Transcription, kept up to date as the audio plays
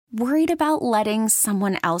Worried about letting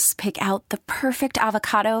someone else pick out the perfect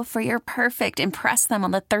avocado for your perfect impress them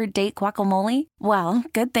on the third date guacamole? Well,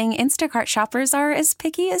 good thing Instacart shoppers are as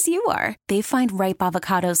picky as you are. They find ripe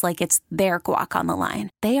avocados like it's their guac on the line.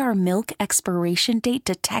 They are milk expiration date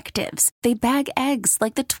detectives. They bag eggs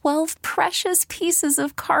like the 12 precious pieces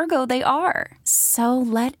of cargo they are. So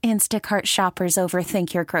let Instacart shoppers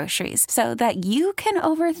overthink your groceries so that you can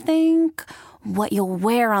overthink what you'll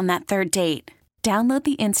wear on that third date. Download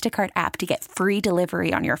the Instacart app to get free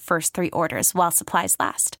delivery on your first 3 orders while supplies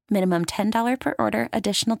last. Minimum $10 per order.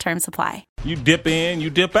 Additional terms apply. You dip in, you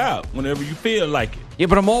dip out whenever you feel like it. Yeah,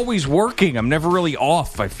 but I'm always working. I'm never really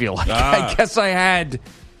off, I feel like. I guess I had,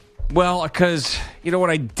 well, because, when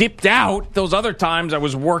I dipped out, those other times I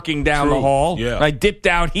was working down the hall. Yeah. I dipped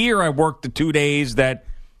out here. I worked the 2 days that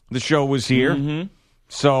the show was here. Mm-hmm.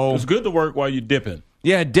 So it's good to work while you're dipping.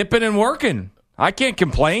 Yeah, dipping and working. I can't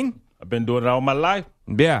complain. I've been doing it all my life.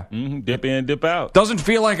 Yeah. Mm-hmm. Dip in, dip out. Doesn't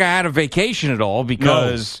feel like I had a vacation at all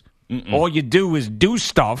because all you do is do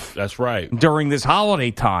stuff. That's right. During this holiday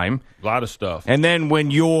time. A lot of stuff. And then when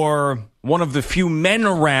you're one of the few men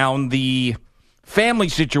around the family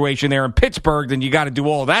situation there in Pittsburgh, then you got to do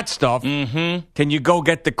all that stuff. Mm-hmm. Can you go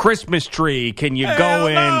get the Christmas tree? Can you go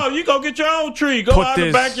in? No, you go get your own tree. Go out in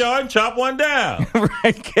the backyard and chop one down.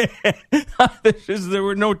 There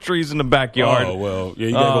were no trees in the backyard. Oh, well, yeah,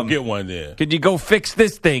 you got to go get one there. Can you go fix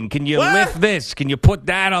this thing? Can you lift this? Can you put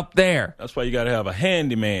that up there? That's why you got to have a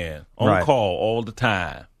handyman on call all the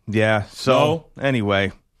time. Yeah, so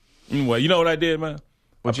anyway, you know what I did, man?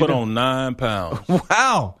 I put on 9 pounds.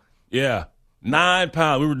 Wow. Yeah. 9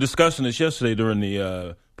 pounds. We were discussing this yesterday during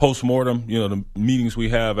the post-mortem, the meetings we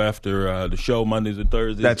have after the show Mondays and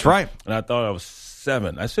Thursdays. That's right. And I thought I was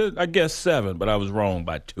 7. I said, I guess 7, but I was wrong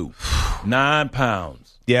by 2. 9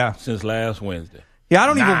 pounds. Yeah. Since last Wednesday. Yeah,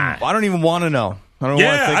 I don't even want to know. I don't want to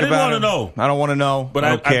think I didn't about want it. to know. I don't want to know. But I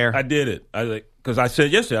don't care. I did it. Because I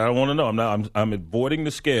said yesterday, I don't want to know. I'm avoiding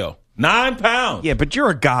the scale. 9 pounds. Yeah, but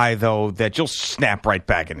you're a guy, though, that you'll snap right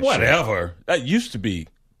back in the shape. Whatever. That used to be.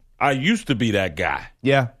 I used to be that guy.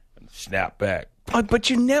 Yeah. Snap back.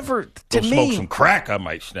 But you never, to me. Smoke some crack, I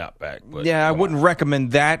might snap back. But yeah, I wouldn't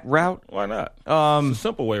recommend that route. Why not? It's a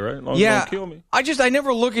simple way, right? As long as it don't kill me. I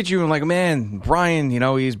never look at you and like, man, Brian,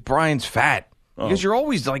 Brian's fat. Because you're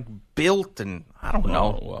always like built and I don't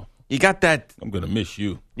know. Well, you got that. I'm going to miss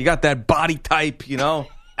you. You got that body type,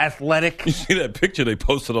 athletic. You see that picture they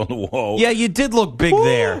posted on the wall? Yeah, you did look big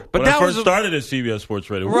there. But when I first started at CBS Sports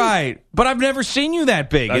Radio. Right. But I've never seen you that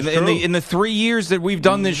big. In the 3 years that we've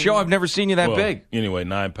done this show, I've never seen you that big. Anyway,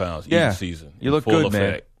 9 pounds. Eating season. You look good, man.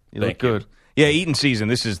 Effect. You look good. Yeah, eating season.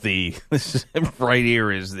 This is right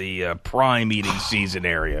here is the prime eating season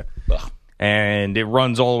area. And it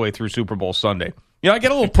runs all the way through Super Bowl Sunday. I get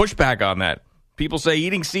a little pushback on that. People say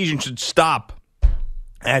eating season should stop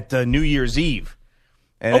at New Year's Eve.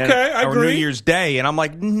 And I agree. Or New Year's Day. And I'm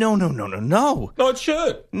like, no. No, it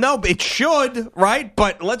should. No, it should, right?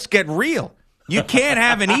 But let's get real. You can't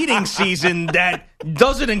have an eating season that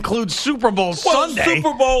doesn't include Super Bowl Sunday.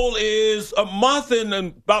 Super Bowl is a month and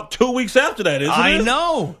about 2 weeks after that, isn't it? I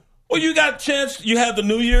know. Well, you got a chance. You have the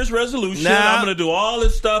New Year's resolution. I'm going to do all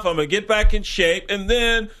this stuff. I'm going to get back in shape. And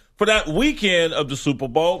then for that weekend of the Super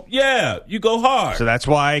Bowl, you go hard. So that's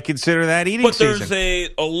why I consider that eating season. But there's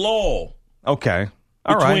a lull. Okay.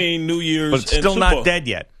 Between New Year's and Super Bowl. But it's still not dead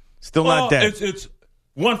yet. Still not dead. It's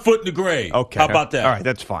 1 foot in the grave. Okay. How about that? All right,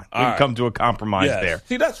 that's fine. We can come to a compromise there.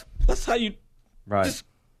 See, that's how you just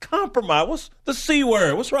compromise. What's the C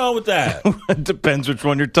word? What's wrong with that? It depends which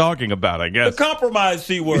one you're talking about, I guess. The compromise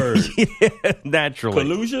C word. Yeah, naturally.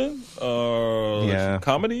 Collusion?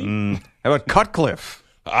 Comedy? How about Cutcliffe?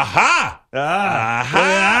 Aha!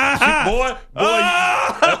 Boy.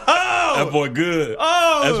 That boy good.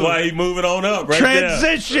 Oh! That's why he's moving on up right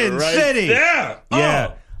Transition there. City. Yeah.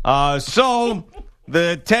 Yeah. So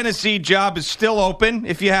the Tennessee job is still open,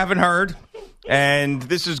 if you haven't heard. And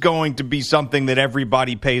this is going to be something that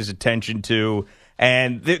everybody pays attention to.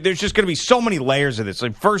 And there's just going to be so many layers of this.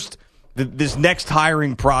 Like first, this next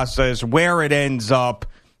hiring process, where it ends up,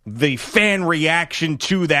 the fan reaction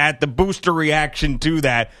to that, the booster reaction to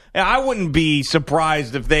that. And I wouldn't be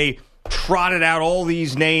surprised if they trotted out all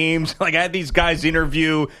these names, like had these guys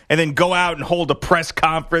interview and then go out and hold a press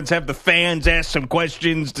conference, have the fans ask some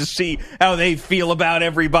questions to see how they feel about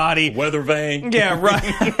everybody. Weather vane. Yeah,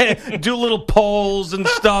 right. Do little polls and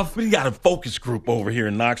stuff. We got a focus group over here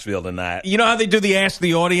in Knoxville tonight. You know how they do the Ask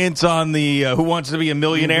the Audience on the Who Wants to Be a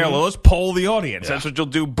Millionaire? Well, let's poll the audience. Yeah. That's what you'll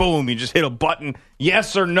do. Boom. You just hit a button.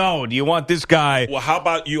 Yes or no? Do you want this guy? Well, how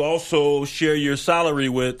about you also share your salary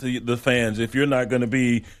with the fans if you're not going to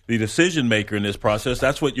be the decision maker in this process.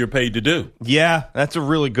 That's what you're paid to do. Yeah, that's a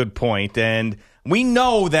really good point. And we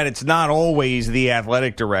know that it's not always the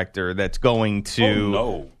athletic director that's going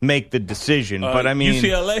to make the decision. But, I mean,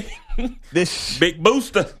 UCLA, this big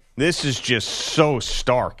booster. This is just so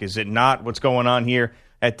stark, is it not, what's going on here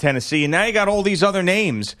at Tennessee? And now you got all these other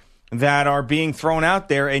names that are being thrown out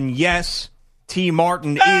there. And, yes, T.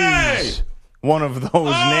 Martin is one of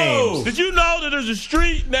those names. Did you know that there's a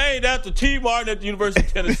street named after T. Martin at the University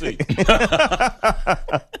of Tennessee?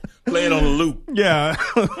 Play it on a loop. Yeah.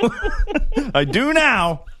 I do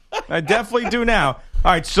now. I definitely do now.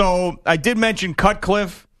 All right, so I did mention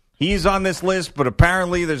Cutcliffe. He's on this list, but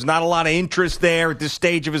apparently there's not a lot of interest there at this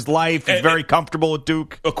stage of his life. He's very comfortable at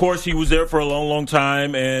Duke. Of course, he was there for a long, long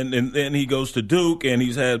time, and then he goes to Duke, and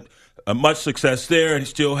he's had much success there, and he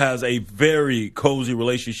still has a very cozy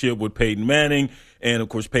relationship with Peyton Manning. And, of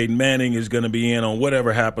course, Peyton Manning is going to be in on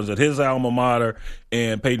whatever happens at his alma mater,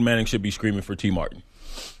 and Peyton Manning should be screaming for T. Martin.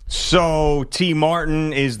 So T.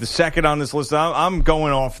 Martin is the second on this list. I'm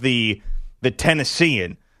going off the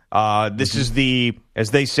Tennessean. This is the,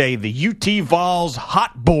 as they say, the UT Vols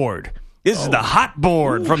hot board. This is the hot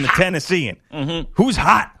board from the Tennessean. Mm-hmm. Who's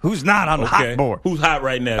hot? Who's not on the hot board? Who's hot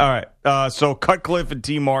right now? All right. So Cutcliffe and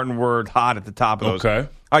T. Martin were hot at the top of those. Okay.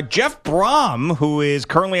 Jeff Brom, who is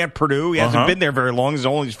currently at Purdue, he hasn't been there very long. It's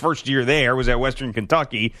only his first year there. Was at Western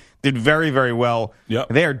Kentucky. Did very, very well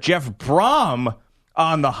there. Jeff Brom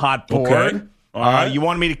on the hot board. Okay. All right. You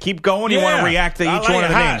want me to keep going? You want to react to each one of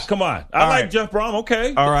the names? Come on. I like Jeff Brom.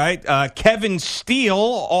 Okay. All right. Kevin Steele,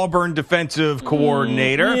 Auburn defensive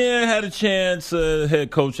coordinator. Yeah, had a chance, head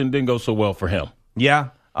coach, and didn't go so well for him.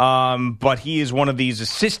 Yeah. But he is one of these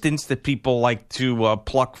assistants that people like to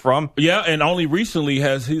pluck from. Yeah, and only recently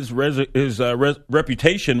has his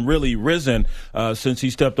reputation really risen since he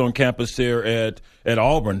stepped on campus there at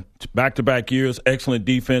Auburn. Back-to-back years, excellent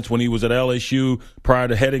defense when he was at LSU. Prior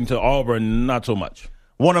to heading to Auburn, not so much.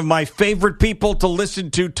 One of my favorite people to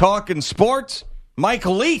listen to talking sports, Mike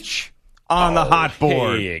Leach on the hot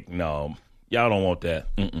board. Heck no. Y'all don't want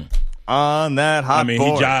that. Mm-mm. On that hot board.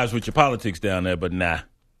 He jives with your politics down there, but nah.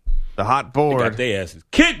 The hot board. They got their asses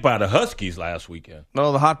kicked by the Huskies last weekend.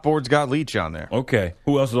 No, the hot board's got Leach on there. Okay.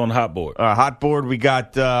 Who else is on the hot board? Hot board, we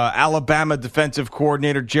got Alabama defensive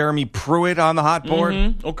coordinator Jeremy Pruitt on the hot board.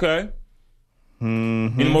 Mm-hmm. Okay.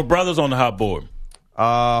 Any more brothers on the hot board?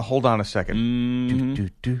 Hold on a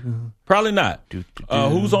second. Probably not.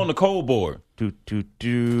 Who's on the cold board?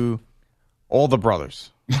 All the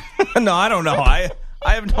brothers. No, I don't know. I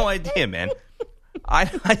have no idea, man.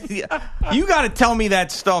 You got to tell me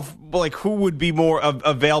that stuff, like who would be more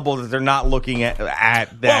available that they're not looking at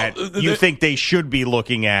that you think they should be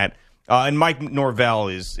looking at. And Mike Norvell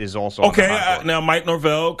is also on the hot board. Now Mike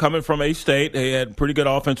Norvell coming from A-State, he had pretty good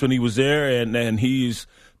offense when he was there, and he's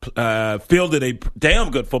fielded a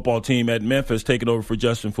damn good football team at Memphis, taking over for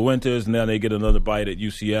Justin Fuentes, and now they get another bite at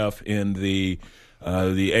UCF in the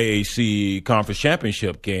AAC Conference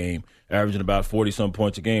Championship game, averaging about 40-some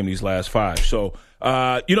points a game these last 5. So,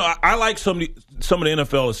 I like some of the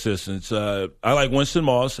NFL assistants. I like Winston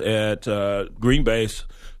Moss at Green Bay,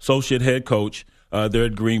 associate head coach. They're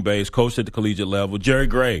at Green Bay, coached at the collegiate level. Jerry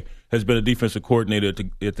Gray has been a defensive coordinator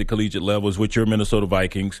at the collegiate levels with your Minnesota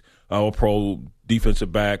Vikings, all-pro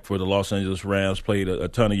defensive back for the Los Angeles Rams, played a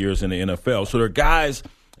ton of years in the NFL. So there are guys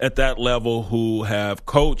at that level who have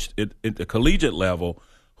coached at the collegiate level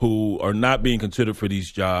who are not being considered for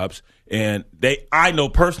these jobs, and I know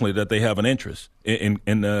personally that they have an interest in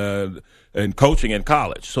coaching in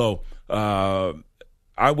college. So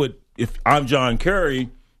I would, if I'm John Curry,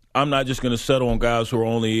 I'm not just going to settle on guys who are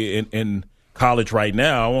only in college right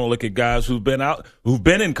now. I want to look at guys who've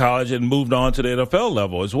been in college and moved on to the NFL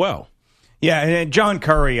level as well. Yeah, and John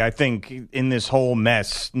Curry, I think, in this whole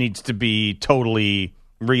mess needs to be totally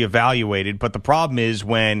reevaluated. But the problem is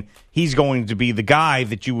when he's going to be the guy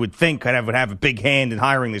that you would think would have a big hand in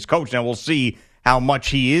hiring this coach. Now we'll see how much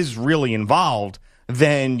he is really involved.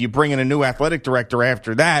 Then you bring in a new athletic director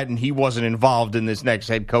after that, and he wasn't involved in this next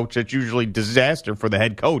head coach. That's usually disaster for the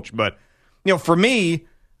head coach. But, for me,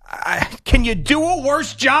 can you do a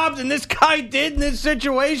worse job than this guy did in this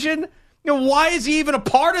situation? Why is he even a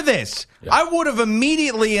part of this? Yeah. I would have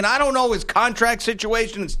immediately, and I don't know his contract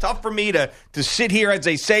situation. It's tough for me to sit here, as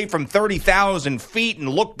they say, from 30,000 feet and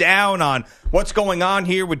look down on what's going on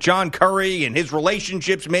here with John Curry and his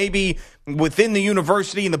relationships maybe within the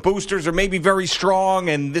university, and the boosters are maybe very strong,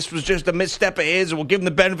 and this was just a misstep of his, and we'll give him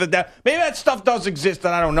the benefit of that. Maybe that stuff does exist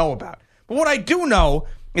that I don't know about. But what I do know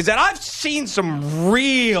is that I've seen some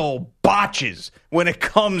real botches when it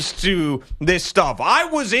comes to this stuff. I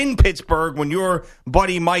was in Pittsburgh when your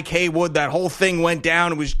buddy Mike Haywood, that whole thing went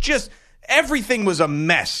down. It was just, everything was a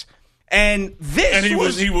mess. And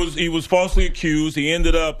he was falsely accused. He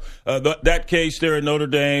ended up that case there in Notre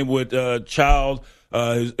Dame with child.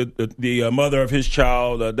 The mother of his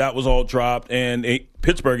child, that was all dropped, and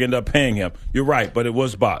Pittsburgh ended up paying him. You're right, but it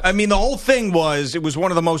was botched. I mean, the whole thing was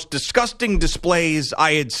one of the most disgusting displays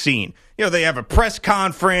I had seen. They have a press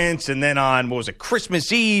conference, and then on,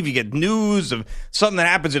 Christmas Eve, you get news of something that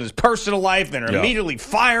happens in his personal life, and they're immediately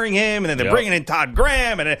firing him, and then they're bringing in Todd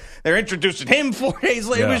Graham, and they're introducing him 4 days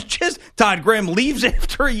later. It was just, Todd Graham leaves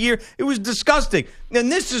after a year. It was disgusting. And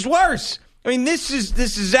this is worse. I mean, this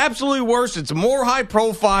is absolutely worse. It's more high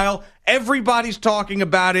profile. Everybody's talking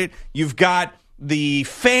about it. You've got the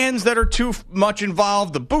fans that are too much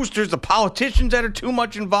involved, the boosters, the politicians that are too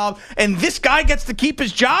much involved, and this guy gets to keep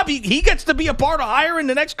his job. He gets to be a part of hiring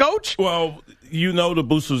the next coach. Well, the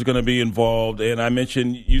boosters are going to be involved, and I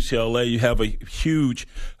mentioned UCLA. You have a huge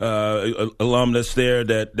alumnus there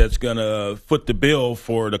that's going to foot the bill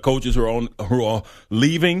for the coaches who are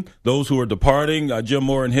leaving, those who are departing. Jim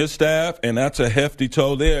Moore and his staff, and that's a hefty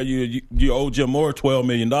toll there. You owe Jim Moore $12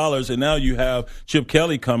 million, and now you have Chip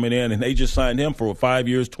Kelly coming in, and they just signed him for 5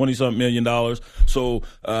 years, $20-something million. So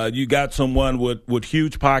you got someone with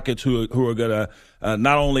huge pockets who are going to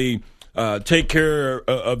not only take care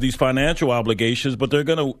of these financial obligations, but they're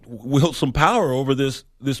going to wield some power over this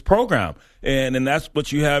program. And that's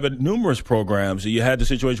what you have at numerous programs. You had the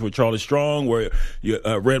situation with Charlie Strong where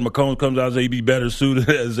Red McComb comes out and says he'd be better suited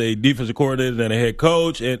as a defensive coordinator than a head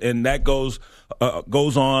coach. And that goes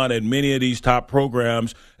on at many of these top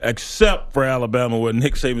programs, except for Alabama, where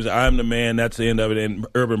Nick Saban says, I'm the man, that's the end of it. And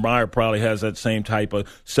Urban Meyer probably has that same type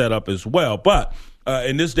of setup as well. But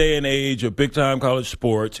in this day and age of big-time college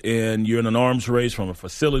sports, and you're in an arms race from a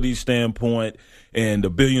facility standpoint and the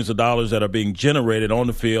billions of dollars that are being generated on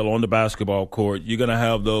the field, on the basketball court, you're going to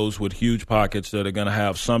have those with huge pockets that are going to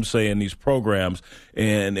have some say in these programs.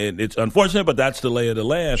 And it's unfortunate, but that's the lay of the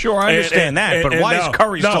land. Sure, I understand that, but why is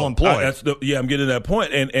Curry still employed? I'm getting to that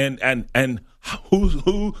point. And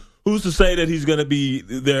who's to say that he's going to be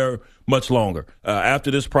there much longer?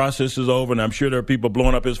 After this process is over, and I'm sure there are people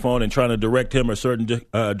blowing up his phone and trying to direct him a certain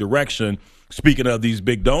direction, speaking of these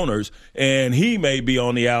big donors, and he may be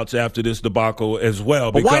on the outs after this debacle as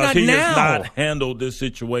well, because he has not handled this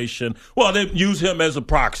situation. Well, they use him as a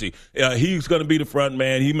proxy. He's going to be the front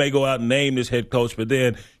man. He may go out and name this head coach, but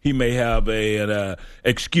then he may have an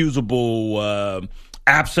excusable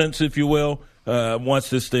absence, if you will, once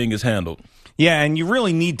this thing is handled. Yeah, and you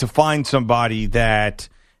really need to find somebody that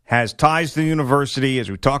has ties to the university,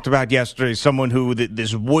 as we talked about yesterday, someone who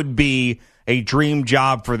this would be a dream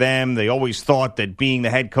job for them. They always thought that being the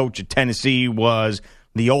head coach at Tennessee was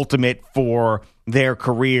the ultimate for their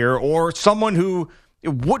career, or someone who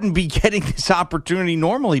wouldn't be getting this opportunity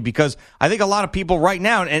normally, because I think a lot of people right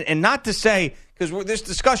now, and not to say, because this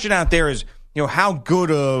discussion out there is, how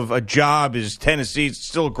good of a job is Tennessee? It's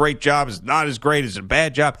still a great job. It's not as great as a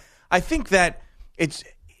bad job. I think that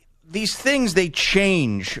these things, they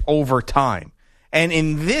change over time. And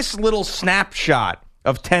in this little snapshot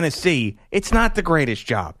of Tennessee, it's not the greatest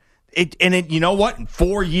job. You know what? In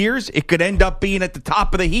 4 years, it could end up being at the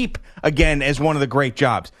top of the heap again as one of the great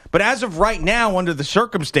jobs. But as of right now, under the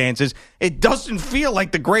circumstances, it doesn't feel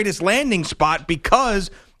like the greatest landing spot because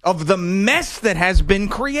of the mess that has been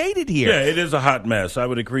created here. Yeah, it is a hot mess. I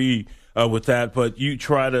would agree with that. But you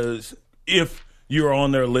try to, if you're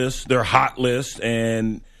on their list, their hot list,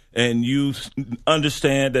 and you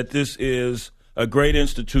understand that this is a great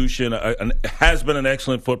institution, has been an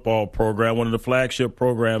excellent football program, one of the flagship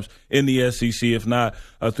programs in the SEC, if not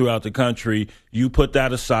throughout the country. You put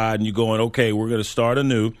that aside and you're going, okay, we're going to start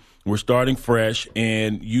anew. We're starting fresh,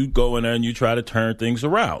 and you go in there and you try to turn things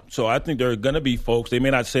around. So I think there are going to be folks, they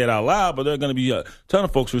may not say it out loud, but there are going to be a ton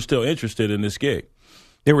of folks who are still interested in this gig.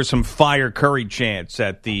 There was some Fire Curry chants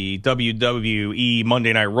at the WWE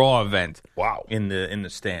Monday Night Raw event. Wow. In the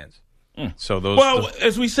stands. So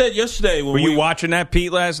as we said yesterday, were you watching that,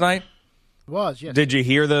 Pete, last night? Was, yes. Did you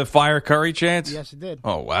hear the Fire Curry chants? Yes, it did.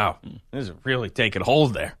 Oh, wow. This is really taking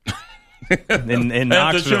hold there. in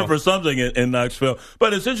Knoxville. For something in Knoxville.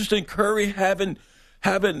 But it's interesting, Curry haven't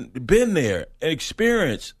been there and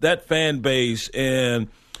experienced that fan base and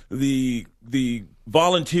the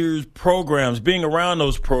volunteers programs, being around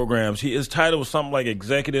those programs. His title was something like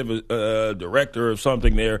executive director or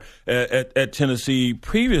something there at Tennessee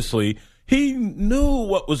previously. He knew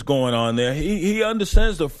what was going on there. He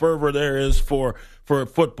understands the fervor there is for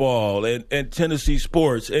football and Tennessee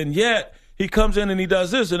sports, and yet he comes in and he does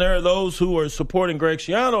this, and there are those who are supporting Greg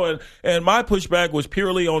Schiano, and my pushback was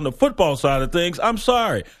purely on the football side of things. I'm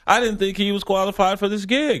sorry. I didn't think he was qualified for this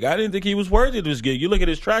gig. I didn't think he was worthy of this gig. You look at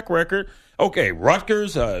his track record. Okay,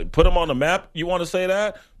 Rutgers, put him on the map. You want to say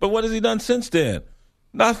that? But what has he done since then?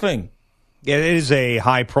 Nothing. Yeah, it is a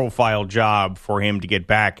high-profile job for him to get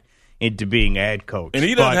back into being a head coach. And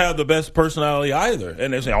he doesn't have the best personality either.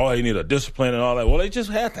 And they say, oh, you need a discipline and all that. Well, they just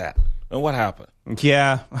had that. And what happened?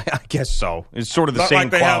 Yeah, I guess so. It's sort of the Not same like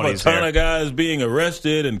they have a ton there. of guys being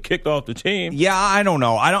arrested and kicked off the team. Yeah, I don't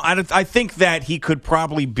know. I think that he could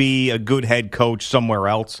probably be a good head coach somewhere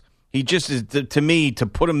else. He just is, to me, to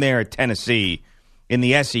put him there at Tennessee in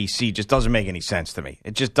the SEC just doesn't make any sense to me.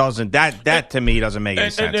 It just doesn't. That to me doesn't make any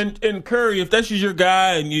sense. And Curry, if that's your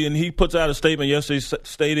guy, and he puts out a statement yesterday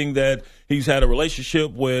stating that he's had a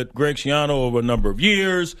relationship with Greg Schiano over a number of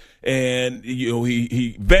years, and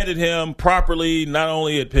he vetted him properly, not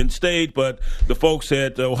only at Penn State, but the folks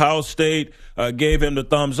at Ohio State gave him the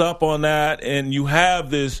thumbs up on that, and you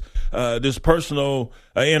have this personal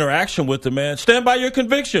interaction with the man. Stand by your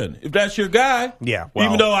conviction. If that's your guy, yeah. Well,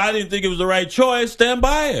 even though I didn't think it was the right choice, stand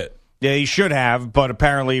by it. Yeah, he should have, but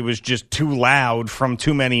apparently it was just too loud from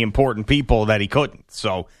too many important people that he couldn't.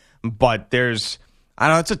 So, but I don't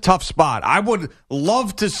know, it's a tough spot. I would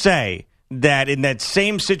love to say that in that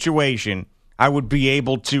same situation, I would be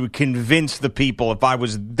able to convince the people, if I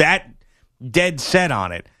was that dead set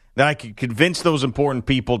on it, that I could convince those important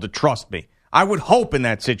people to trust me. I would hope in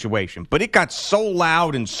that situation, but it got so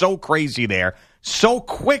loud and so crazy there so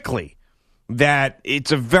quickly that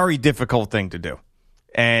it's a very difficult thing to do.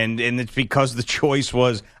 And it's because the choice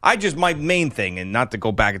was, my main thing, and not to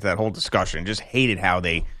go back into that whole discussion, just hated how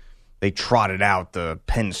they trotted out the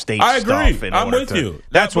Penn State stuff. I agree. I'm with you.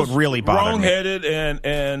 That's what really bothered me. Wrong-headed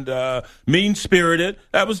and mean-spirited.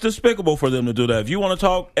 That was despicable for them to do that. If you want to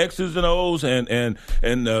talk X's and O's and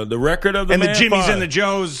the record of the and man, the Jimmies fine. and the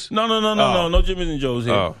Joes. No, Jimmies and Joes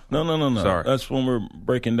here. Oh. No. Sorry. That's when we're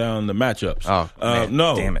breaking down the matchups. Oh, man.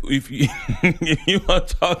 No. Damn it. If you want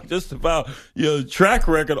to talk just about your track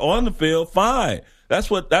record on the field, fine. That's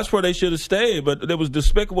where they should have stayed. But it was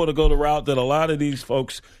despicable to go the route that a lot of these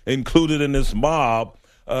folks included in this mob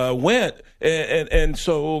went. And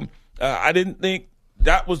so I didn't think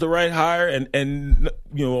that was the right hire. And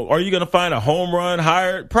are you going to find a home run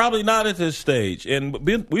hire? Probably not at this stage. And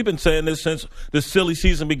we've been saying this since the silly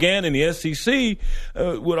season began in the SEC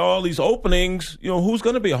with all these openings. Who's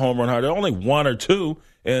going to be a home run hire? There are only one or two.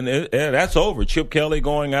 And that's over. Chip Kelly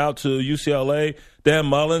going out to UCLA. Dan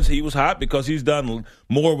Mullins, he was hot because he's done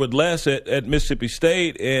more with less at Mississippi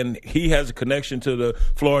State, and he has a connection to the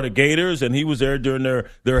Florida Gators, and he was there during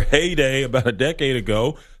their heyday about a decade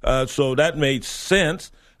ago. So that made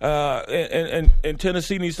sense. And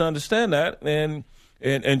Tennessee needs to understand that, and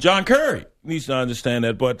John Curry needs to understand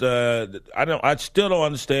that. But I still don't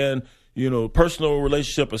understand, personal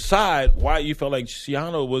relationship aside, why you felt like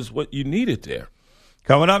Schiano was what you needed there.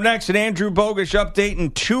 Coming up next, an Andrew Bogusch update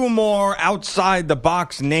and two more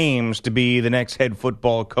outside-the-box names to be the next head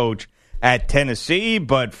football coach at Tennessee.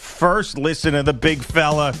 But first, listen to the big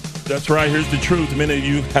fella. That's right. Here's the truth. The minute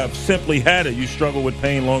you have simply had it, you struggle with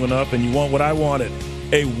pain long enough, and you want what I wanted,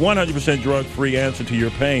 a 100% drug-free answer to your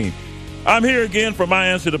pain. I'm here again for my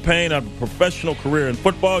answer to pain. I have a professional career in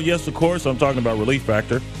football. Yes, of course, I'm talking about Relief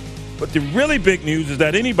Factor. But the really big news is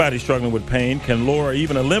that anybody struggling with pain can lower or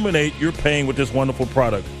even eliminate your pain with this wonderful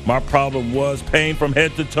product. My problem was pain from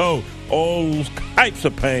head to toe. All types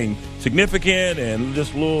of pain, significant and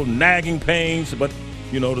just little nagging pains. But,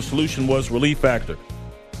 the solution was Relief Factor.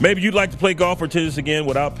 Maybe you'd like to play golf or tennis again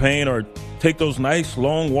without pain, or take those nice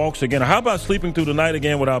long walks again. Or how about sleeping through the night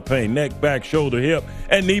again without pain? Neck, back, shoulder, hip,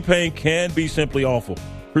 and knee pain can be simply awful.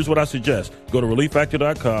 Here's what I suggest. Go to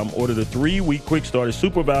ReliefFactor.com, order the 3-week quick start at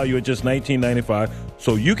super value at just $19.95,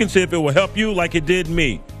 so you can see if it will help you like it did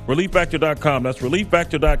me. ReliefFactor.com. That's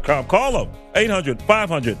ReliefFactor.com. Call them,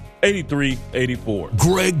 800-500-8384.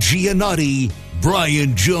 Greg Giannotti,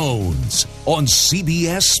 Brian Jones on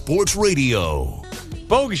CBS Sports Radio.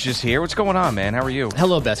 Bogusch is here. What's going on, man? How are you?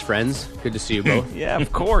 Hello, best friends. Good to see you both. Yeah,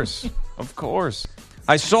 of course. Of course.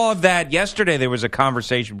 I saw that yesterday there was a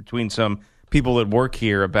conversation between some people that work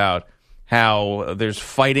here about how there's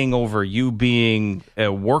fighting over you being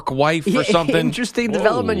a work wife or something. Interesting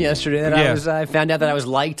development yesterday that I found out that I was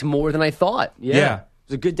liked more than I thought. Yeah. It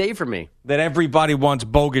was a good day for me. That everybody wants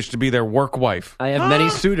Bogusch to be their work wife. I have many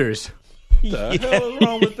suitors. What the hell is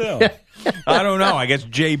wrong with them? I don't know. I guess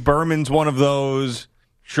Jay Berman's one of those.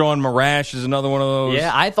 Sean Marash is another one of those.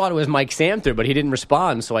 Yeah, I thought it was Mike Samter, but he didn't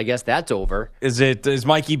respond, so I guess that's over. Is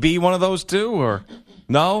Mikey B one of those too, or?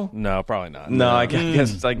 No? No, probably not. No, I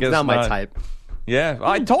guess not my type. Yeah,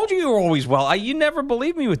 I told you were always well. You never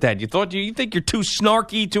believed me with that. You think you're too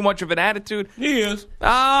snarky, too much of an attitude. He is.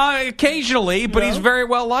 Occasionally, but he's very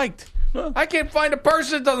well liked. I can't find a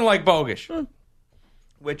person that doesn't like Bogish,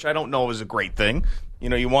 which I don't know is a great thing.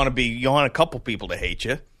 You want a couple people to hate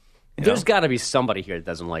you. There's got to be somebody here that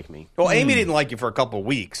doesn't like me. Well, Amy didn't like you for a couple of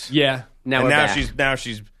weeks. Yeah, now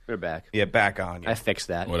she's we're back. Yeah, back on you. I fixed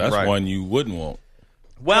that. Well, that's one you wouldn't want.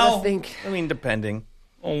 Well, I mean, depending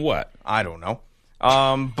on what, I don't know.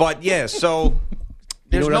 But yeah, so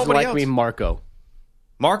there's nobody else. Me, Marco.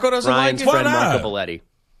 Marco doesn't Ryan's like you? friend Marco Belletti.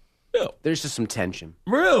 Yeah. There's just some tension.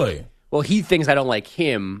 Really? Well, he thinks I don't like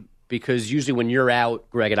him because usually when you're out,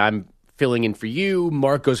 Greg, and I'm filling in for you,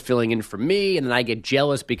 Marco's filling in for me, and then I get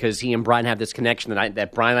jealous because he and Brian have this connection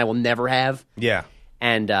that Brian and I will never have. Yeah.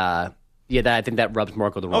 And I think that rubs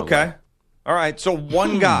Marco the wrong way. Okay. All right. So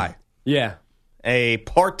one guy. Yeah. A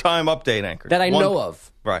part-time update anchor. That I know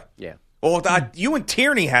of. Right. Yeah. Well, you and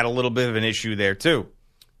Tierney had a little bit of an issue there, too.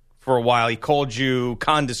 For a while, he called you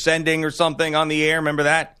condescending or something on the air. Remember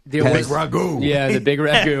that? Big ragu. Yeah, the big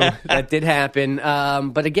ragu. That did happen.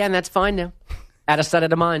 But again, that's fine now. Out of sight,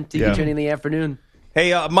 out of mind. TV tuning in the afternoon.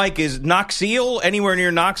 Hey, Mike, is Knoxville anywhere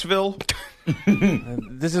near Knoxville?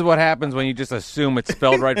 This is what happens when you just assume it's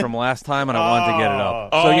spelled right from last time, and I wanted to get it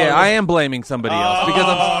up. So, yeah, I am blaming somebody else. Because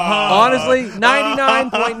honestly,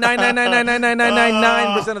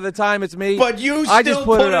 99.9999999% of the time it's me. But you still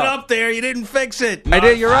put it up there. You didn't fix it. I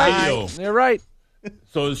did. You're right. You're right.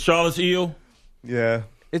 So it's Charlotte's eel? Yeah.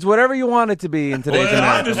 It's whatever you want it to be in today's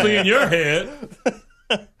America. Obviously in your head.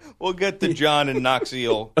 We'll get to John and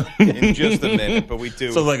Knoxville in just a minute, but we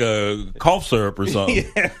do. So like a cough syrup or something.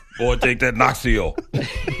 Yeah. Boy, take that Knoxville.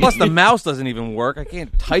 Plus, the mouse doesn't even work. I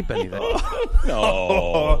can't type anything.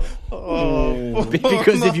 No.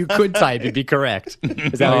 Because if you could type, it'd be correct.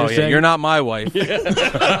 Is that what you're saying? You're not my wife. Michael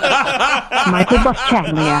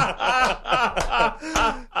Buscaglia.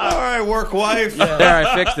 All right, work wife. Yeah. There,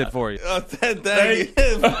 I fixed it for you. Thank you. He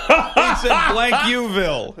said blank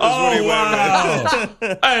Uville. Wow.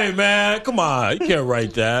 Hey, man, come on. You can't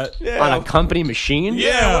write that. Yeah. On a company machine?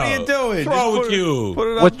 Yeah, what are you doing? What's wrong with you?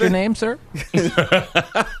 What's your name, sir?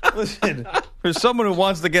 Listen, for someone who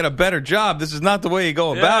wants to get a better job, this is not the way you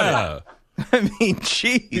go about it. I mean,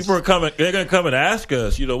 jeez. People are coming. They're going to come and ask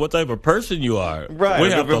us, what type of person you are. Right. We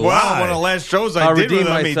have to lie. One of the last shows I did with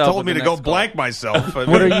him, he told me to go blank myself.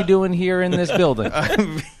 What are you doing here in this building? I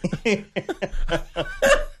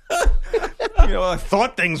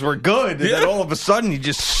thought things were good, and then all of a sudden you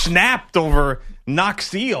just snapped over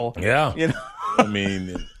Knoxville. Yeah. I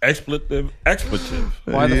mean, expletive.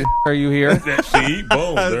 Why the are you here? See,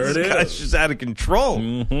 boom, there it is. This guy's just out of control.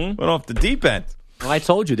 Went off the deep end. Well, I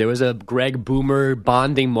told you, there was a Greg Boomer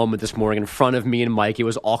bonding moment this morning in front of me and Mike. It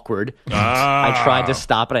was awkward. I tried to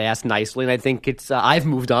stop it. I asked nicely, and I think I've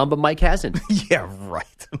moved on, but Mike hasn't. Yeah,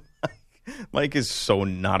 right. Mike is so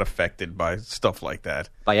not affected by stuff like that.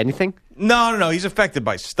 By anything? No. He's affected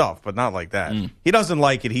by stuff, but not like that. He doesn't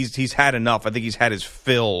like it. He's had enough. I think he's had his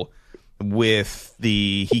fill with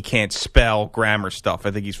the he can't spell grammar stuff.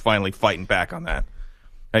 I think he's finally fighting back on that.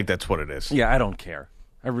 I think that's what it is. Yeah, I don't care.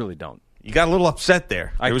 I really don't. You got a little upset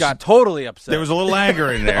there. I got totally upset. There was a little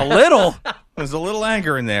anger in there. A little? There's a little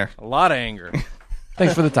anger in there. A lot of anger.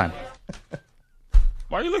 Thanks for the time.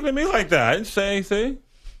 Why are you looking at me like that? I didn't say anything.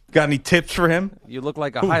 Got any tips for him? You look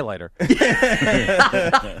like a highlighter.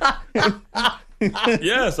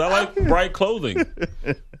 Yes, I like bright clothing.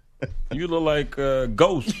 You look like a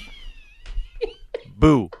ghost.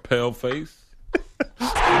 Boo. Pale face.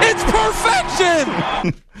 It's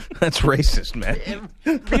perfection! That's racist, man.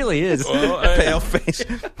 It really is. Well, hey. Pale face.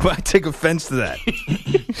 But I take offense to that.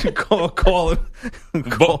 Call him.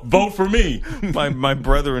 Vote for me. My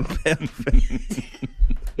brother in pale face.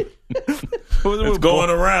 It's going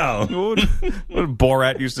around. What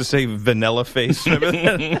Borat used to say, vanilla face. Remember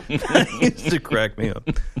that? That used to crack me up.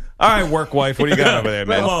 All right, work wife, what do you got over there,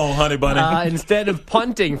 man? Come on, honey bunny. Instead of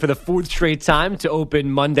punting for the fourth straight time to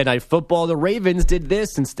open Monday Night Football, the Ravens did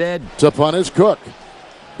this instead. To punt is Cook.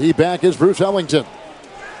 He back is Bruce Ellington.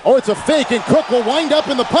 Oh, it's a fake, and Cook will wind up,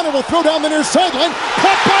 and the punter will throw down the near sideline.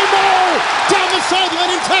 Caught by Moore! Down the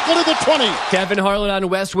sideline and tackled at the 20. Kevin Harlan on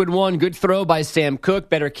Westwood 1. Good throw by Sam Cook.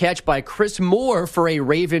 Better catch by Chris Moore for a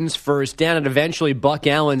Ravens first down, and eventually Buck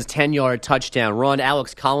Allen's 10-yard touchdown run.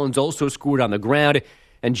 Alex Collins also scored on the ground,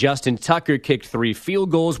 and Justin Tucker kicked 3 field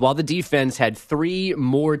goals, while the defense had 3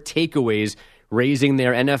 more takeaways, raising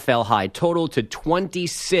their NFL high total to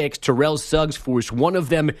 26. Terrell Suggs forced one of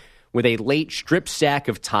them with a late strip sack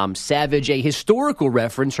of Tom Savage, a historical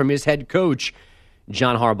reference from his head coach.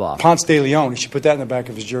 John Harbaugh. Ponce de Leon, he should put that in the back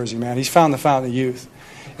of his jersey, man. He's found the fountain of youth.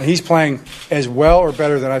 And he's playing as well or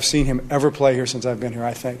better than I've seen him ever play here since I've been here,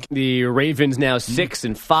 I think. The Ravens now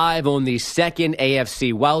 6-5 on the second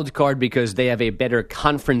AFC wildcard because they have a better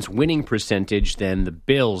conference winning percentage than the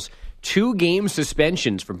Bills. 2-game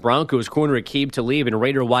suspensions for Broncos corner Aqib Talib and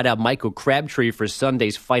Raider wideout Michael Crabtree for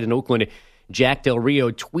Sunday's fight in Oakland. Jack Del Rio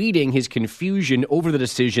tweeting his confusion over the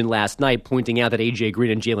decision last night, pointing out that A.J.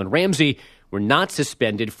 Green and Jalen Ramsey were not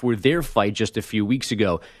suspended for their fight just a few weeks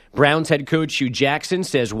ago. Browns head coach Hugh Jackson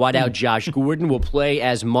says wideout Josh Gordon will play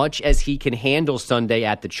as much as he can handle Sunday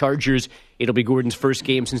at the Chargers. It'll be Gordon's first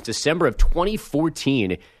game since December of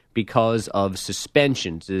 2014 because of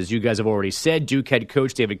suspensions. As you guys have already said, Duke head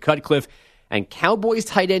coach David Cutcliffe and Cowboys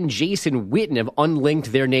tight end Jason Witten have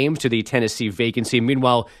unlinked their names to the Tennessee vacancy.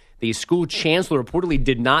 Meanwhile, the school chancellor reportedly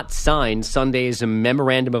did not sign Sunday's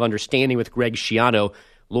memorandum of understanding with Greg Schiano.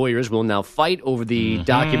 Lawyers will now fight over the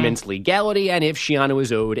document's legality and if Schiano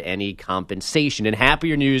is owed any compensation. In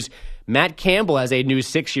happier news, Matt Campbell has a new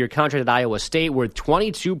 6-year contract at Iowa State worth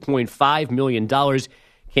 $22.5 million.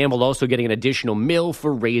 Campbell also getting an additional $1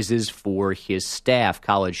 for raises for his staff.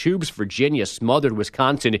 College hoops, Virginia smothered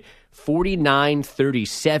Wisconsin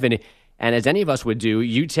 49-37. And as any of us would do,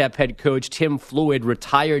 UTEP head coach Tim Floyd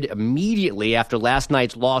retired immediately after last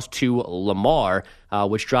night's loss to Lamar,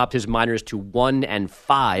 which dropped his Miners to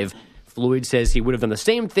 1-5. Floyd says he would have done the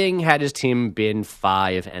same thing had his team been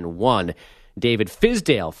 5-1. David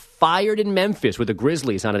Fizdale fired in Memphis with the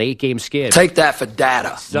Grizzlies on an 8-game skid. Take that for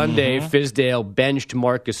data. Sunday, Fizdale benched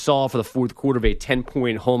Marc Gasol for the fourth quarter of a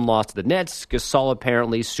 10-point home loss to the Nets. Gasol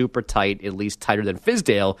apparently super tight, at least tighter than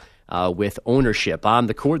Fizdale, with ownership. On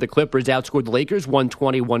the court, the Clippers outscored the Lakers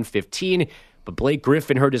 120-115, but Blake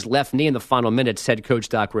Griffin hurt his left knee in the final minutes, head coach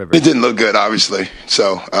Doc Rivers. It didn't look good, obviously.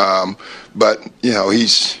 So, but,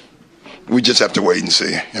 we just have to wait and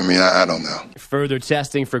see. I mean, I don't know. Further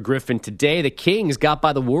testing for Griffin today. The Kings got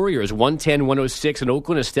by the Warriors 110-106 in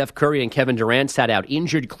Oakland as Steph Curry and Kevin Durant sat out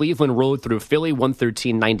injured. Cleveland rolled through Philly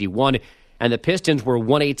 113-91. And the Pistons were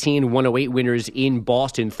 118-108 winners in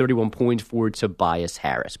Boston, 31 points for Tobias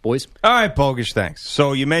Harris. Boys? All right, Bogusch, thanks.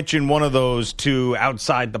 So you mentioned one of those two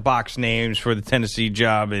outside-the-box names for the Tennessee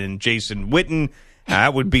job in Jason Witten.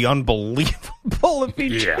 That would be unbelievable if he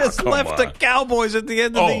just left the Cowboys at the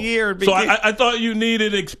end of the year. So I thought you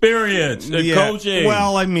needed experience in coaching.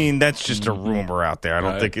 Well, I mean, that's just a rumor out there. I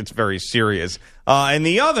don't think it's very serious. And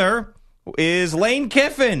the other is Lane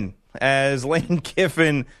Kiffin. As Lane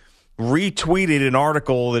Kiffin retweeted an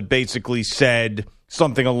article that basically said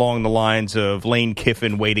something along the lines of Lane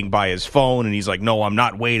Kiffin waiting by his phone, and he's like, no, I'm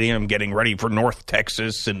not waiting. I'm getting ready for North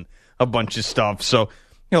Texas and a bunch of stuff. So,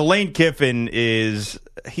 Lane Kiffin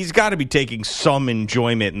he's got to be taking some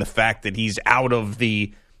enjoyment in the fact that he's out of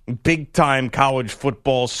the big-time college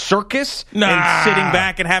football circus and sitting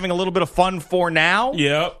back and having a little bit of fun for now.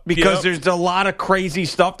 Yep. Because there's a lot of crazy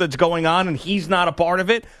stuff that's going on, and he's not a part of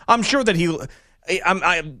it. I'm sure that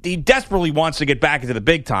he desperately wants to get back into the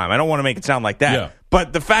big time. I don't want to make it sound like that. Yeah.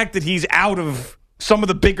 But the fact that he's out of some of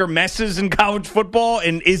the bigger messes in college football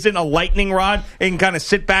and isn't a lightning rod and kind of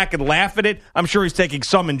sit back and laugh at it, I'm sure he's taking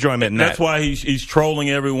some enjoyment in that. That's why he's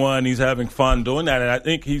trolling everyone. He's having fun doing that. And I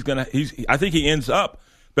think I think he ends up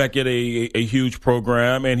back at a huge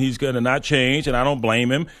program, and he's going to not change, and I don't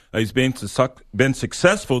blame him. He's been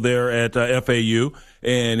successful there at FAU,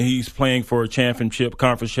 and he's playing for a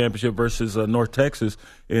conference championship versus North Texas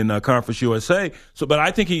in Conference USA. But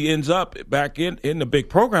I think he ends up back in the big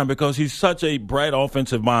program because he's such a bright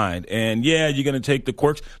offensive mind. And, you're going to take the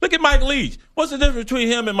quirks. Look at Mike Leach. What's the difference between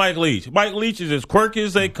him and Mike Leach? Mike Leach is as quirky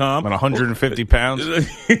as they come. And 150 pounds.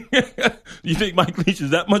 You think Mike Leach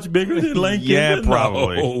is that much bigger than Lane Kiffin? Yeah,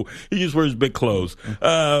 probably. No, he just wears big clothes.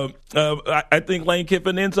 I think Lane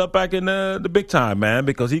Kiffin ends up back in the big time, man,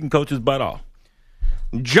 because he can coach his butt off.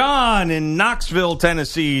 John in Knoxville,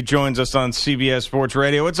 Tennessee, joins us on CBS Sports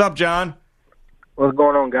Radio. What's up, John? What's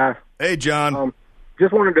going on, guys? Hey, John.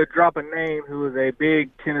 Just wanted to drop a name who is a big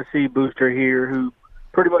Tennessee booster here who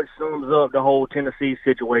pretty much sums up the whole Tennessee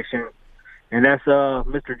situation, and that's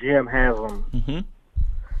Mr. Jim Haslam.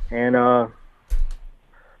 Mm-hmm. And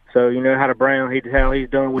so you know how he's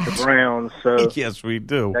done with the Browns. So yes, we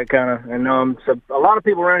do. That kind of so a lot of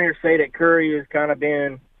people around here say that Curry has kind of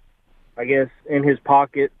been, I guess, in his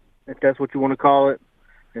pocket, if that's what you want to call it,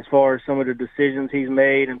 as far as some of the decisions he's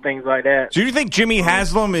made and things like that. So do you think Jimmy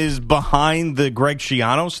Haslam is behind the Greg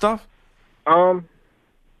Schiano stuff?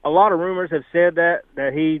 A lot of rumors have said that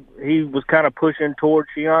he was kind of pushing toward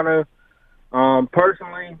Schiano.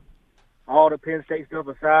 Personally, all the Penn State stuff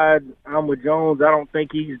aside, I'm with Jones. I don't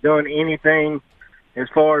think he's done anything as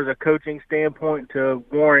far as a coaching standpoint to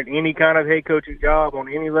warrant any kind of head coaching job on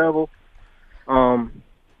any level.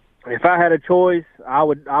 If I had a choice, I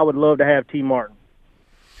would love to have T. Martin,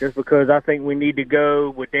 just because I think we need to go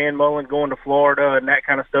with Dan Mullen going to Florida and that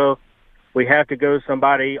kind of stuff. We have to go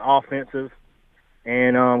somebody offensive,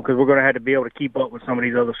 and because we're going to have to be able to keep up with some of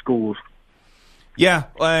these other schools. Yeah,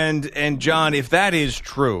 and John, if that is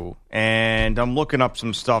true, and I'm looking up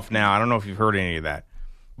some stuff now, I don't know if you've heard any of that,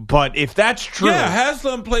 but if that's true, yeah,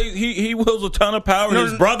 Haslam plays. He wields a ton of power.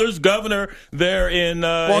 His brother's governor there in.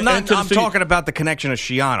 I'm talking about the connection of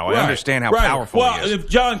Schiano. I understand how powerful he is. If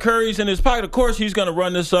John Curry's in his pocket, of course he's going to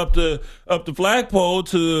run this up the flagpole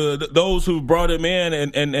to those who brought him in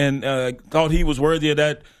and thought he was worthy of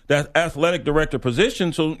that athletic director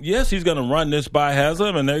position. So yes, he's going to run this by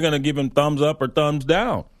Haslam, and they're going to give him thumbs up or thumbs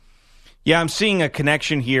down. Yeah, I'm seeing a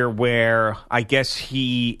connection here where I guess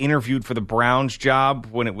he interviewed for the Browns job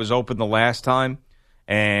when it was open the last time,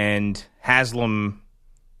 and Haslam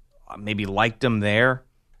maybe liked him there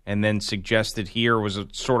and then suggested here was a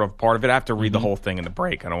sort of part of it. I have to read the whole thing in the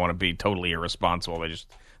break. I don't want to be totally irresponsible by just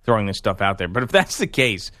throwing this stuff out there. But if that's the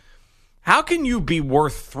case, how can you be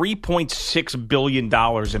worth $3.6 billion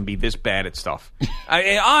and be this bad at stuff?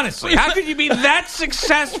 Honestly, how could you be that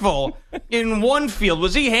successful in one field?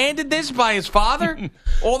 Was he handed this by his father?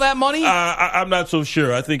 All that money? I'm not so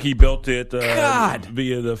sure. I think he built it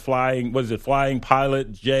via the flying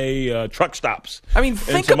pilot J truck stops. I mean,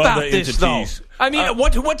 think about this, though. I mean,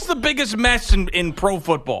 what's the biggest mess in pro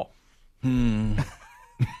football? The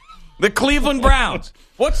Cleveland Browns.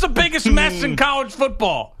 What's the biggest mess in college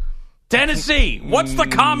football? Tennessee. What's the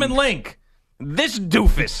common link? This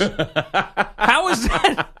doofus. How is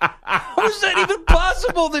that even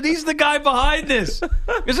possible that he's the guy behind this?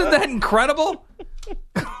 Isn't that incredible?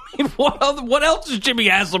 I mean, what else is Jimmy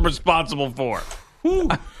Haslam responsible for?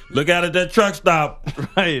 Look out at that truck stop.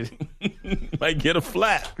 Right. Might get a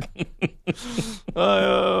flat.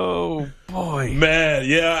 Oh, boy. Man,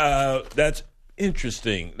 yeah, that's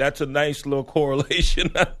interesting. That's a nice little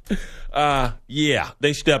correlation. Yeah,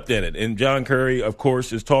 they stepped in it. And John Curry, of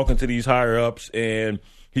course, is talking to these higher-ups, and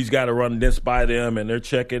he's got to run this by them, and they're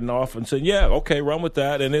checking off and saying, yeah, okay, run with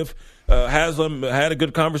that. And if Haslam had a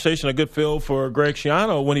good conversation, a good feel for Greg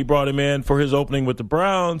Schiano when he brought him in for his opening with the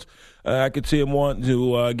Browns, I could see him wanting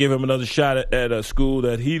to give him another shot at a school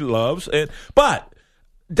that he loves. But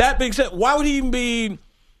that being said, why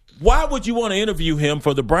would you want to interview him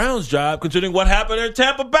for the Browns job considering what happened in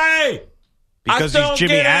Tampa Bay? Because he's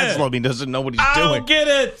Jimmy Haslam. He doesn't know what he's doing. I don't get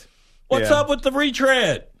it. What's up with the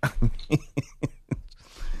retread?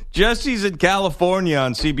 Jesse's in California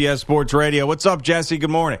on CBS Sports Radio. What's up, Jesse?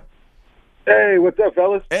 Good morning. Hey, what's up,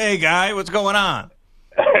 fellas? Hey, guy. What's going on?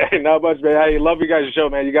 Hey, not much, man. I love you guys' show,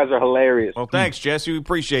 man. You guys are hilarious. Well, thanks, Jesse. We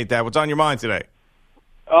appreciate that. What's on your mind today?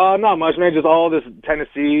 Not much, man. Just all this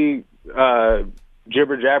Tennessee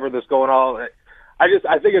jibber-jabber that's going on. I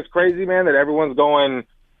think it's crazy, man, that everyone's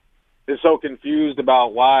is so confused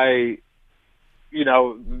about why,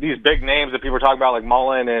 these big names that people are talking about, like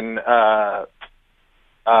Mullen and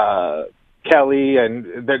Kelly,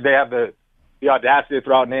 and they have the audacity to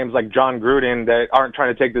throw out names like John Gruden that aren't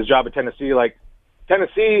trying to take this job at Tennessee. Like,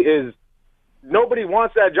 Tennessee nobody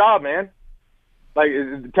wants that job, man. Like,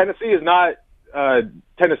 Tennessee is not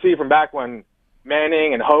Tennessee from back when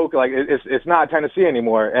Manning and Hoke, like, it's not Tennessee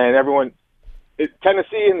anymore. And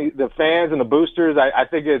Tennessee and the fans and the boosters, I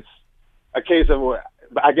think it's a case of,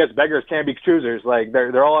 I guess, beggars can't be choosers. Like,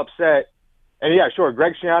 they're all upset. And yeah, sure,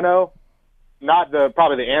 Greg Schiano, not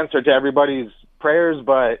probably the answer to everybody's prayers,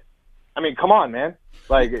 but I mean, come on, man.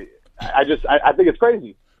 Like, I think it's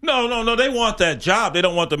crazy. No. They want that job. They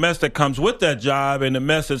don't want the mess that comes with that job, and the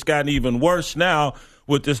mess that's gotten even worse now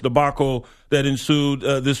with this debacle that ensued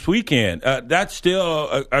this weekend. That's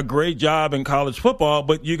still a great job in college football,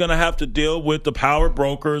 but you're going to have to deal with the power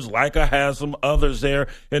brokers like a Haslam, others there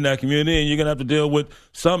in that community, and you're going to have to deal with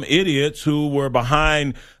some idiots who were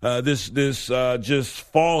behind just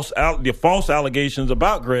false allegations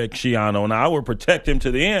about Greg Schiano. Now, I will protect him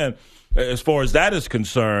to the end as far as that is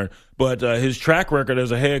concerned, but his track record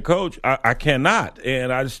as a head coach, I cannot,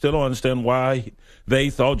 and I still don't understand why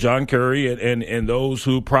they thought John Curry and those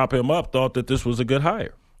who prop him up thought that this was a good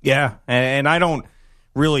hire. Yeah, and I don't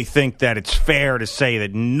really think that it's fair to say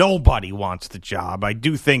that nobody wants the job. I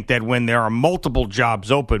do think that when there are multiple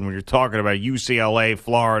jobs open, when you're talking about UCLA,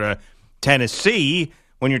 Florida, Tennessee,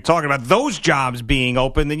 when you're talking about those jobs being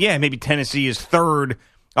open, then yeah, maybe Tennessee is third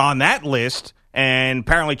on that list. And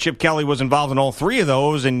apparently Chip Kelly was involved in all three of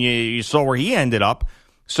those, and you saw where he ended up.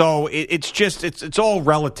 So it's all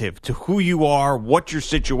relative to who you are, what your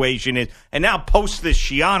situation is. And now post this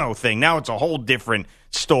Schiano thing, now it's a whole different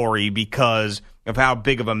story because of how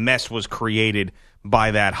big of a mess was created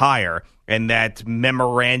by that hire. And that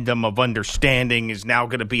memorandum of understanding is now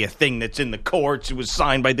going to be a thing that's in the courts. It was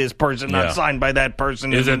signed by this person, not signed by that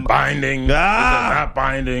person. Is it binding? Is it not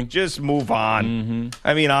binding? Just move on. Mm-hmm.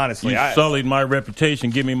 I mean, honestly. You sullied my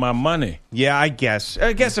reputation. Give me my money. Yeah, I guess.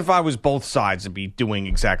 If I was both sides, I'd be doing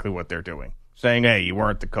exactly what they're doing. Saying, hey, you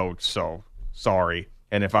weren't the coach, so sorry.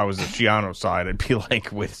 And if I was the Schiano side, I'd be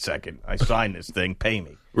like, wait a second. I signed this thing. Pay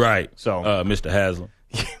me. Right. So, Mr. Haslam.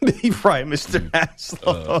 Right, Mr.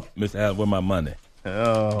 Haslam. Mr. Haslam, where my money?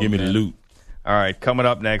 Oh, give me the loot. All right, coming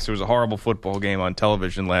up next, there was a horrible football game on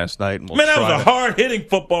television last night. Man, that was a hard-hitting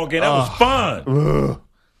football game. That was fun.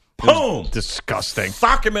 Boom. Disgusting.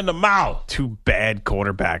 Sock him in the mouth. Two bad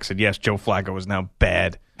quarterbacks. And yes, Joe Flacco is now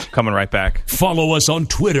bad. Coming right back. Follow us on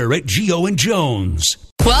Twitter at Gio and Jones.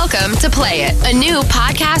 Welcome to Play It, a new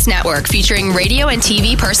podcast network featuring radio and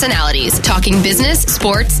TV personalities talking business,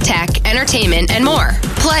 sports, tech, entertainment, and more.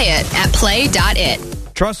 Play it at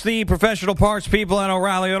play.it. Trust the professional parts people at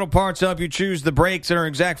O'Reilly Auto Parts help you choose the brakes that are an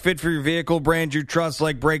exact fit for your vehicle. Brands you trust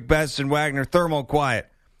like Brake Best and Wagner Thermo Quiet.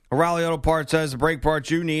 O'Reilly Auto Parts has the brake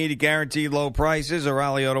parts you need at guaranteed low prices.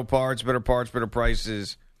 O'Reilly Auto Parts, better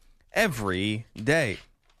prices every day.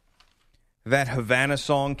 That Havana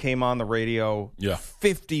song came on the radio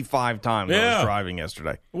 55 times when I was driving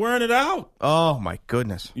yesterday. Wearing it out. Oh, my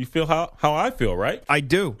goodness. You feel how I feel, right? I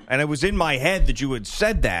do. And it was in my head that you had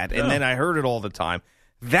said that, and then I heard it all the time.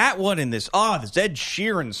 That one in this Ed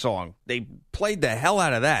Sheeran song, they played the hell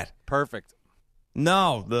out of that. Perfect.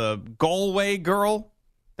 No, the Galway Girl,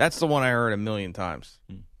 that's the one I heard a million times.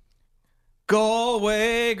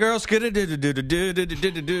 Galway Girl,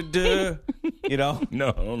 you know? No,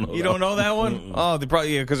 I don't know. You don't know that one? Oh, they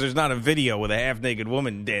probably because there's not a video with a half-naked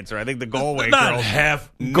woman dancer. I think the Galway not Girls,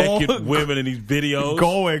 half-naked women in these videos.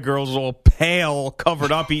 Galway Girls all pale,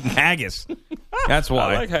 covered up, eating haggis. That's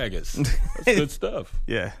why I like haggis. That's good stuff.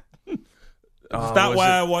 Yeah. That's not why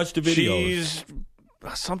I watched the videos. She's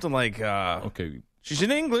something like okay. She's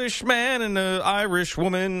an Englishman and an Irish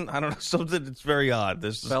woman. I don't know, something that's very odd.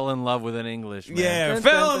 This fell in love with an Englishman. Yeah,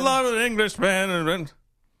 fell in love with an Englishman and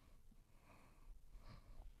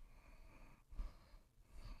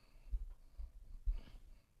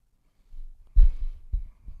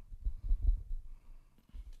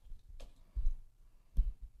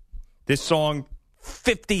this song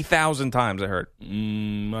 50,000 times I heard.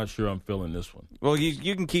 Not sure I'm feeling this one. Well,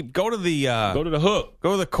 you can go to the hook.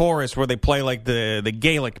 Go to the chorus where they play like the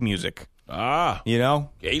Gaelic music. Ah. You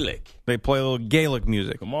know? Gaelic. They play a little Gaelic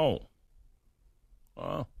music. Come on.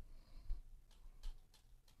 Oh.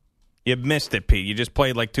 You missed it, Pete. You just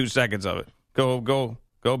played like 2 seconds of it. Go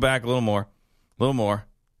back a little more. A little more.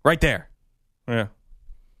 Right there. Yeah.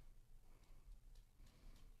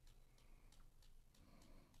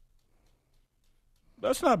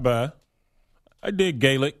 That's not bad. I did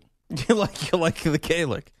Gaelic. You like the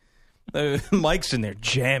Gaelic. Mike's in there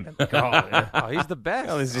jamming. Oh, he's the best.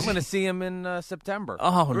 I'm going to see him in September.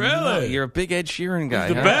 Oh, really? No, you're a big Ed Sheeran guy.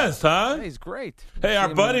 He's the best, huh? Yeah, he's great. Hey,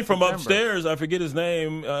 our buddy from upstairs, I forget his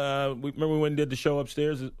name. Remember we went and did the show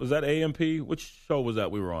upstairs? Was that AMP? Which show was that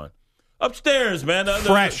we were on? Upstairs, man.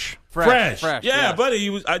 Fresh. Yeah, yes.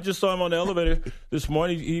 buddy. I just saw him on the elevator this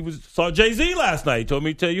morning. He saw Jay-Z last night. He told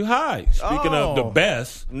me to tell you hi. Speaking of the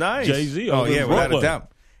best, nice. Jay-Z. Oh, yeah, without a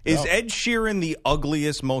doubt. Is Yep. Ed Sheeran the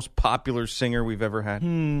ugliest, most popular singer we've ever had?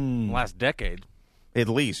 Last decade. At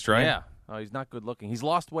least, right? Yeah. Oh, he's not good looking. He's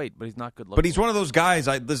lost weight, but he's not good looking. But he's one of those guys,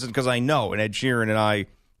 this is because I know, and Ed Sheeran and I,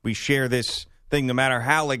 we share this thing no matter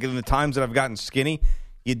how, like in the times that I've gotten skinny,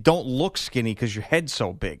 you don't look skinny because your head's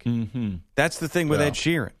so big. Mm-hmm. That's the thing with Ed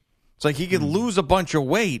Sheeran. It's like he could lose a bunch of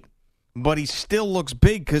weight, but he still looks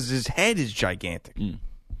big because his head is gigantic.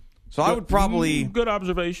 So I would probably... Good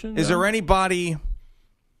observation. Is there anybody...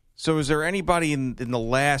 So is there anybody in the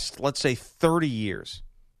last, let's say, 30 years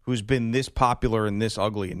who's been this popular and this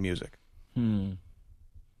ugly in music? It's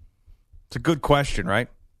a good question, right?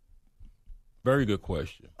 Very good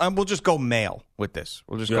question. We'll just go male with this.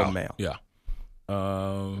 We'll just go male. Yeah.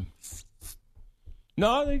 No,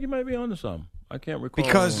 I think you might be onto something. I can't recall.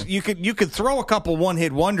 Because you could throw a couple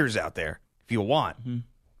one-hit wonders out there if you want.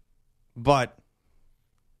 But...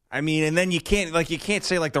 I mean, and then you can't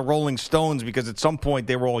say like the Rolling Stones because at some point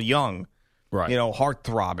they were all young, right? You know,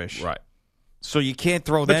 heartthrobbish, right? So you can't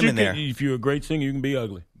throw them in there. If you're a great singer, you can be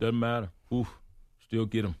ugly. Doesn't matter. Still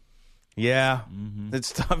get them. Yeah,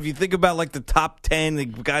 it's tough. You think about like the top 10, the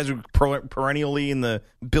guys who are perennially in the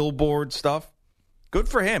Billboard stuff. Good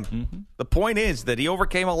for him. Mm-hmm. The point is that he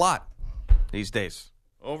overcame a lot these days.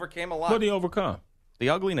 Overcame a lot. What did he overcome? The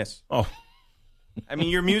ugliness. Oh. I mean,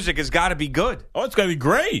 your music has got to be good. Oh, it's got to be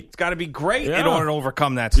great. It's got to be great in order to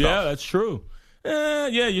overcome that stuff. Yeah, that's true. Yeah,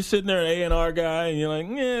 you're sitting there, an A&R guy, and you're like,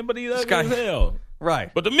 yeah, but he's ugly as hell.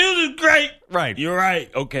 Right. But the music's great. Right. You're right.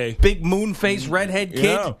 Okay. Big moon face redhead kid.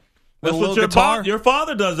 Yeah. That's what your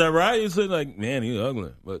father does that, right? He's like, man, he's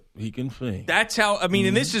ugly, but he can sing. That's how, I mean,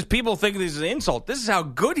 and this is, people think this is an insult. This is how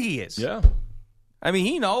good he is. Yeah. I mean,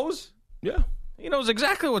 he knows. Yeah. He knows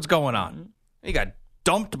exactly what's going on. He got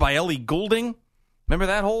dumped by Ellie Goulding. Remember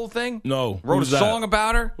that whole thing? No. Wrote a song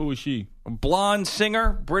about her. Who was she? A blonde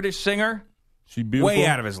singer, British singer. She beautiful? Way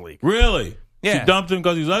out of his league. Really? Yeah. She dumped him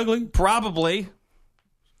because he's ugly? Probably.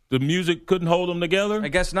 The music couldn't hold them together? I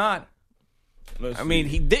guess not. I mean,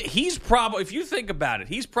 he's probably, if you think about it,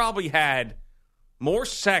 he's probably had more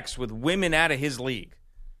sex with women out of his league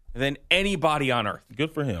than anybody on earth.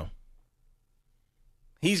 Good for him.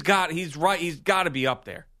 He's got to be up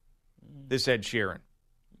there, this Ed Sheeran.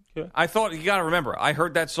 Okay. I thought, you got to remember, I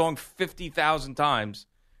heard that song 50,000 times,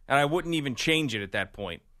 and I wouldn't even change it at that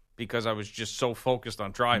point because I was just so focused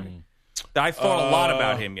on driving. I thought a lot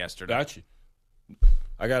about him yesterday. Got you.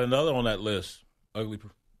 I got another on that list. Ugly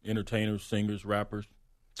entertainers, singers, rappers.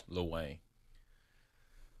 Lil Wayne.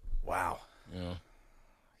 Wow. Yeah.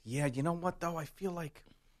 Yeah, you know what, though? I feel like...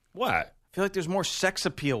 What? I feel like there's more sex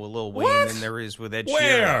appeal with Lil Wayne than there is with Ed Sheeran.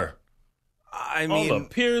 Where? I mean... All the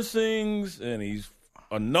piercings, and he's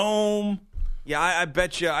a gnome. Yeah, I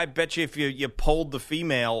bet you if you polled the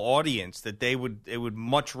female audience that they would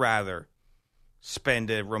much rather spend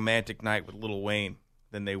a romantic night with Lil Wayne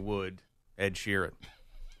than they would Ed Sheeran.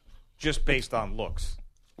 Just based on looks.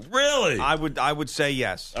 Really? I would say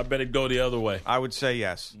yes. I bet it'd go the other way. I would say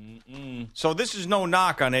yes. So this is no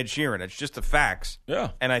knock on Ed Sheeran. It's just the facts. Yeah.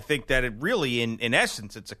 And I think that it really, in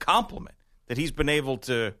essence, it's a compliment that he's been able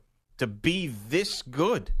to be this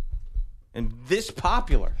good and this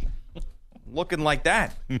popular, looking like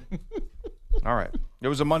that. All right. There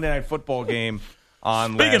was a Monday Night Football game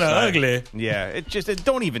on Speaking of last night. ugly. Yeah. It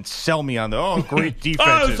don't even sell me on the, great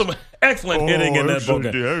defenses. Some excellent hitting in that ball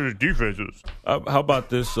game. Defenses. How about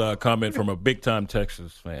this comment from a big-time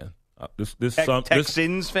Texas fan?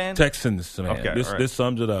 Texans fan? Texans fan. Okay, This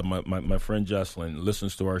sums it up. My friend Jocelyn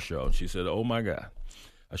listens to our show, and she said, oh, my God.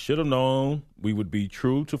 I should have known we would be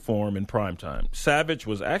true to form in primetime. Savage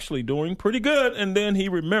was actually doing pretty good, and then he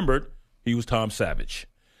remembered he was Tom Savage.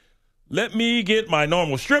 Let me get my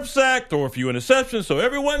normal strip sack, throw a few interceptions so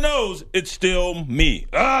everyone knows it's still me.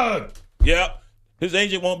 Yeah. His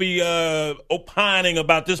agent won't be opining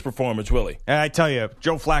about this performance, will he? And I tell you,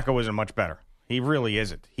 Joe Flacco isn't much better. He really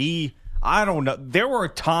isn't. I don't know. There were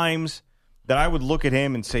times that I would look at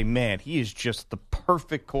him and say, man, he is just the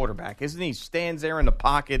perfect quarterback, isn't he? He stands there in the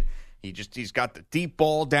pocket. He's got the deep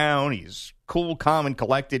ball down. He's cool, calm, and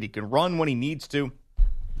collected. He can run when he needs to.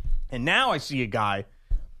 And now I see a guy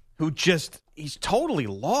who he's totally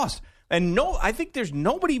lost. And I think there's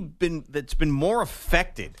nobody that's been more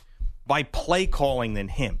affected by play calling than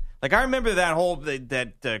him. Like, I remember that whole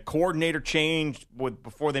that coordinator change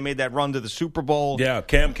before they made that run to the Super Bowl. Yeah,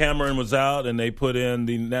 Cam Cameron was out, and they put in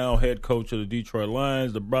the now head coach of the Detroit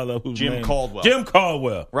Lions, the brother whose Jim Caldwell. Jim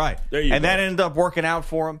Caldwell. Right. There you go. And that ended up working out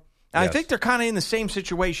for him. And Yes. I think they're kind of in the same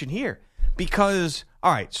situation here. Because,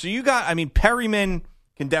 all right, so Perryman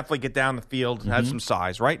can definitely get down the field, has some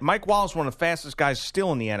size, right? Mike Wallace, one of the fastest guys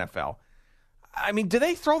still in the NFL. I mean, do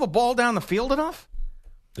they throw the ball down the field enough?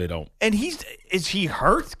 They don't. And is he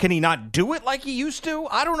hurt? Can he not do it like he used to?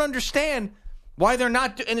 I don't understand why they're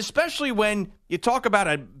not. And especially when you talk about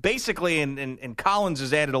it, basically, and Collins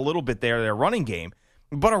has added a little bit there, their running game,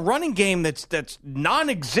 but a running game that's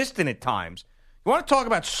non-existent at times. You want to talk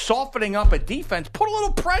about softening up a defense? Put a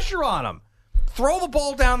little pressure on them. Throw the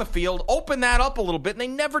ball down the field, open that up a little bit, and they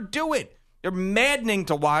never do it. They're maddening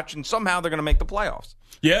to watch, and somehow they're going to make the playoffs.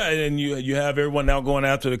 Yeah, and you have everyone now going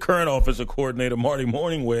after the current offensive coordinator, Marty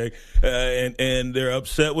Morningweg, and they're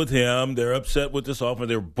upset with him. They're upset with this offense.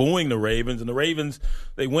 They're booing the Ravens, and the Ravens,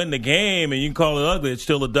 they win the game, and you can call it ugly. It's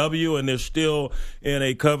still a W, and they're still in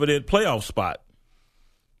a coveted playoff spot.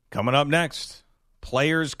 Coming up next,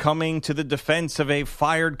 players coming to the defense of a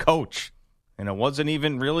fired coach, and it wasn't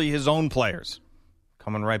even really his own players.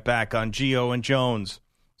 Coming right back on Gio and Jones,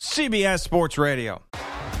 CBS Sports Radio.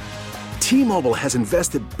 T-Mobile has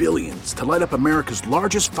invested billions to light up America's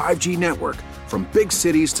largest 5G network, from big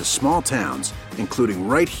cities to small towns, including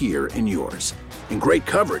right here in yours. And great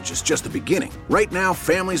coverage is just the beginning. Right now,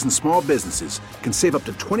 families and small businesses can save up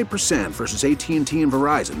to 20% versus AT&T and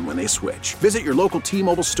Verizon when they switch. Visit your local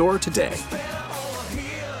T-Mobile store today.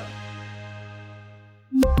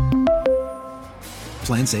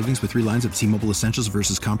 Plan savings with 3 lines of T-Mobile Essentials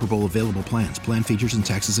versus comparable available plans. Plan features and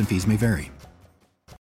taxes and fees may vary.